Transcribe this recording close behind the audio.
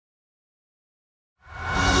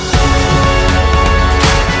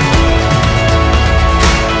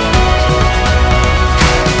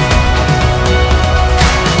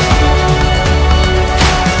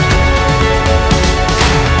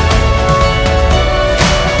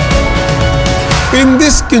In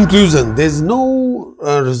this conclusion, there's no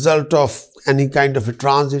result of any kind of a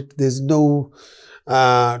transit. There's no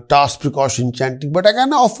task precaution chanting, but I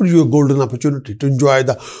can offer you a golden opportunity to enjoy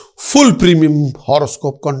the full premium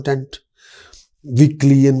horoscope content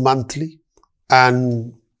weekly and monthly.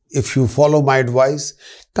 And if you follow my advice,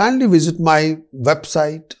 kindly visit my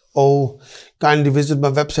website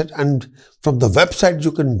and from the website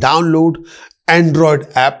you can download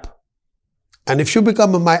Android app. And if you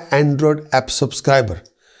become my Android app subscriber,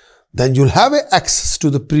 then you'll have access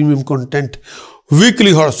to the premium content,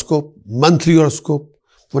 weekly horoscope, monthly horoscope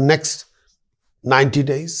for next 90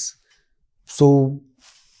 days. So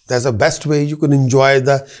that's the best way you can enjoy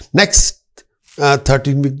the next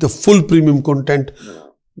 13 weeks, the full premium content,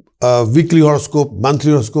 weekly horoscope,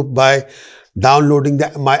 monthly horoscope by downloading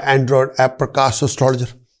my Android app, Prakash Astrologer.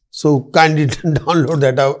 So kindly download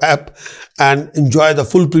that app and enjoy the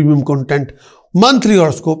full premium content, monthly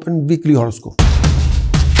horoscope and weekly horoscope.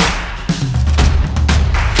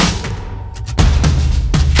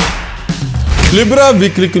 Libra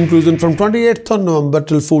weekly conclusion from 28th of November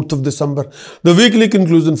till 4th of December. The weekly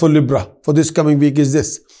conclusion for Libra for this coming week is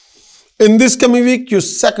this. In this coming week, your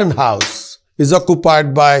second house is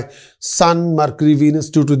occupied by Sun, Mercury, Venus.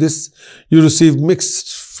 Due to this, you receive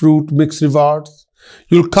mixed fruit, mixed rewards.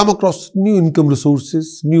 You'll come across new income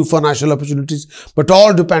resources, new financial opportunities, but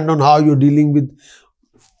all depend on how you're dealing with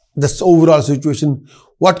this overall situation,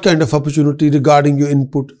 what kind of opportunity regarding your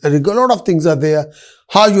input, and a lot of things are there,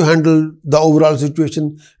 how you handle the overall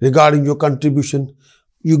situation regarding your contribution.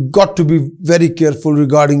 You got to be very careful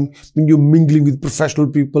regarding when you're mingling with professional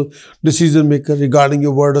people, decision maker, regarding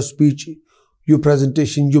your word of speech, your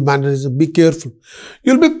presentation, your mannerism. Be careful.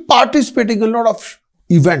 You'll be participating in a lot of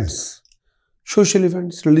events, social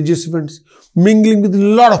events, religious events, mingling with a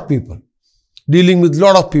lot of people, dealing with a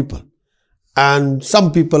lot of people. And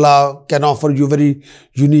some people can offer you very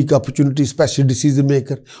unique opportunities, especially decision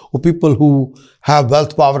maker or people who have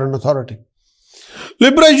wealth, power and authority.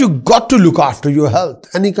 Libra, you got to look after your health.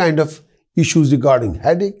 Any kind of issues regarding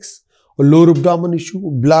headaches or lower abdomen issue,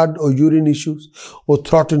 blood or urine issues or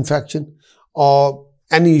throat infection or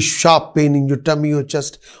any sharp pain in your tummy or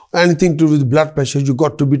chest, or anything to do with blood pressure, you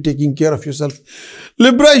got to be taking care of yourself.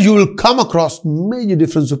 Libra, you will come across major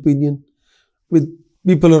difference of opinion with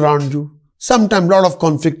people around you. Sometimes a lot of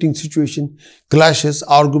conflicting situation, clashes,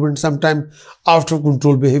 arguments, sometimes out of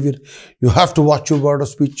control behavior. You have to watch your word of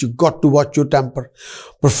speech. You got to watch your temper.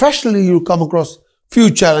 Professionally, you come across few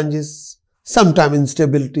challenges, sometimes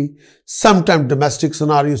instability, sometimes domestic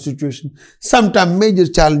scenario situation, sometimes major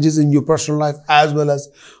challenges in your personal life as well as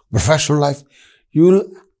professional life. You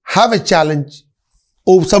will have a challenge,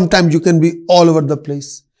 or sometimes you can be all over the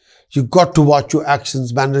place. You got to watch your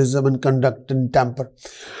actions, mannerism and conduct and temper.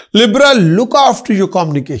 Libra, look after your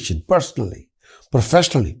communication personally,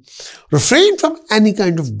 professionally. Refrain from any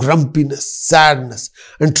kind of grumpiness, sadness,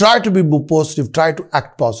 and try to be more positive. Try to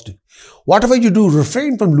act positive. Whatever you do,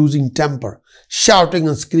 refrain from losing temper, shouting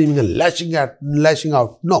and screaming and lashing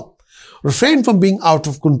out. No. Refrain from being out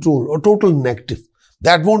of control or total negative.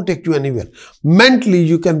 That won't take you anywhere. Mentally,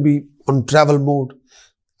 you can be on travel mode.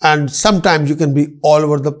 And sometimes you can be all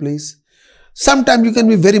over the place. Sometimes you can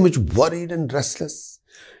be very much worried and restless.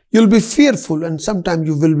 You'll be fearful and sometimes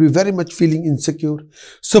you will be very much feeling insecure.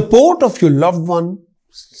 Support of your loved one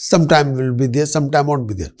sometimes will be there, sometimes won't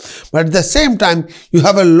be there. But at the same time, you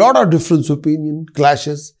have a lot of different opinion,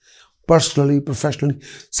 clashes, personally, professionally.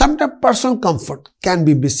 Sometimes personal comfort can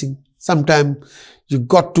be missing. Sometimes you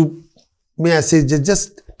got to, may I say,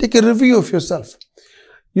 just take a review of yourself.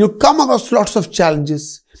 You come across lots of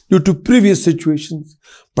challenges due to previous situations,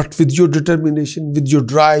 but with your determination, with your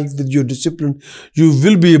drive, with your discipline, you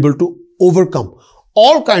will be able to overcome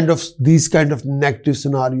all these kind of negative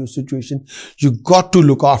scenario situation. You got to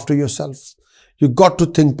look after yourself. You got to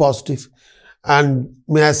think positive. And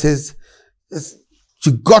may I say,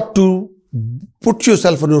 you got to put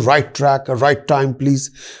yourself on the right track, a right time,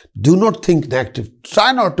 please. Do not think negative.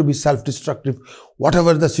 Try not to be self-destructive,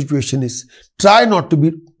 whatever the situation is. Try not to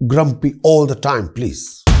be grumpy all the time,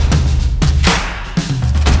 please.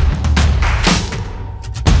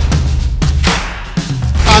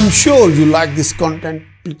 I'm sure you like this content.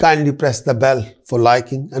 Kindly press the bell for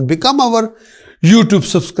liking and become our YouTube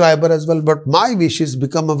subscriber as well. But my wish is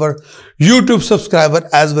become our YouTube subscriber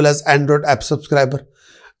as well as Android app subscriber.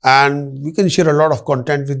 And we can share a lot of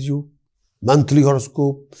content with you. Monthly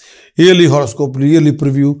horoscope, yearly horoscope, yearly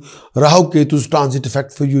preview, Rahu Ketu's transit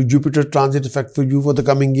effect for you, Jupiter transit effect for you for the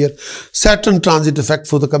coming year, Saturn transit effect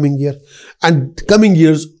for the coming year, and coming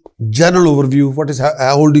year's general overview, what is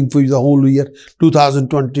holding for you the whole year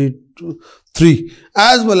 2023,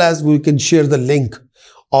 as well as we can share the link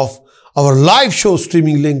of our live show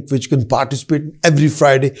streaming link, which can participate every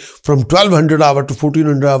Friday from 1200 hour to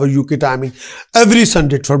 1400 hour UK timing, every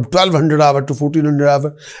Sunday from 1200 hour to 1400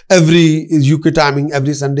 hour every UK timing,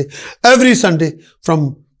 every Sunday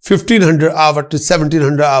from 1500 hour to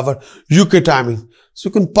 1700 hour UK timing. So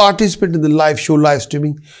you can participate in the live show, live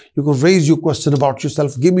streaming. You can raise your question about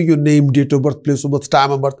yourself. Give me your name, date of birth, place of birth,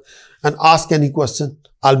 time of birth, and ask any question.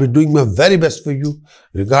 I'll be doing my very best for you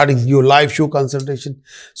regarding your live show consultation.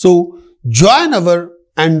 So join our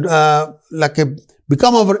and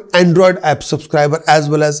become our Android app subscriber as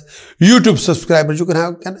well as YouTube subscriber. You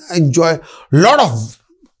can enjoy a lot of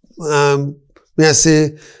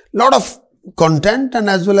lot of content and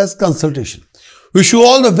as well as consultation. Wish you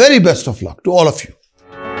all the very best of luck to all of you.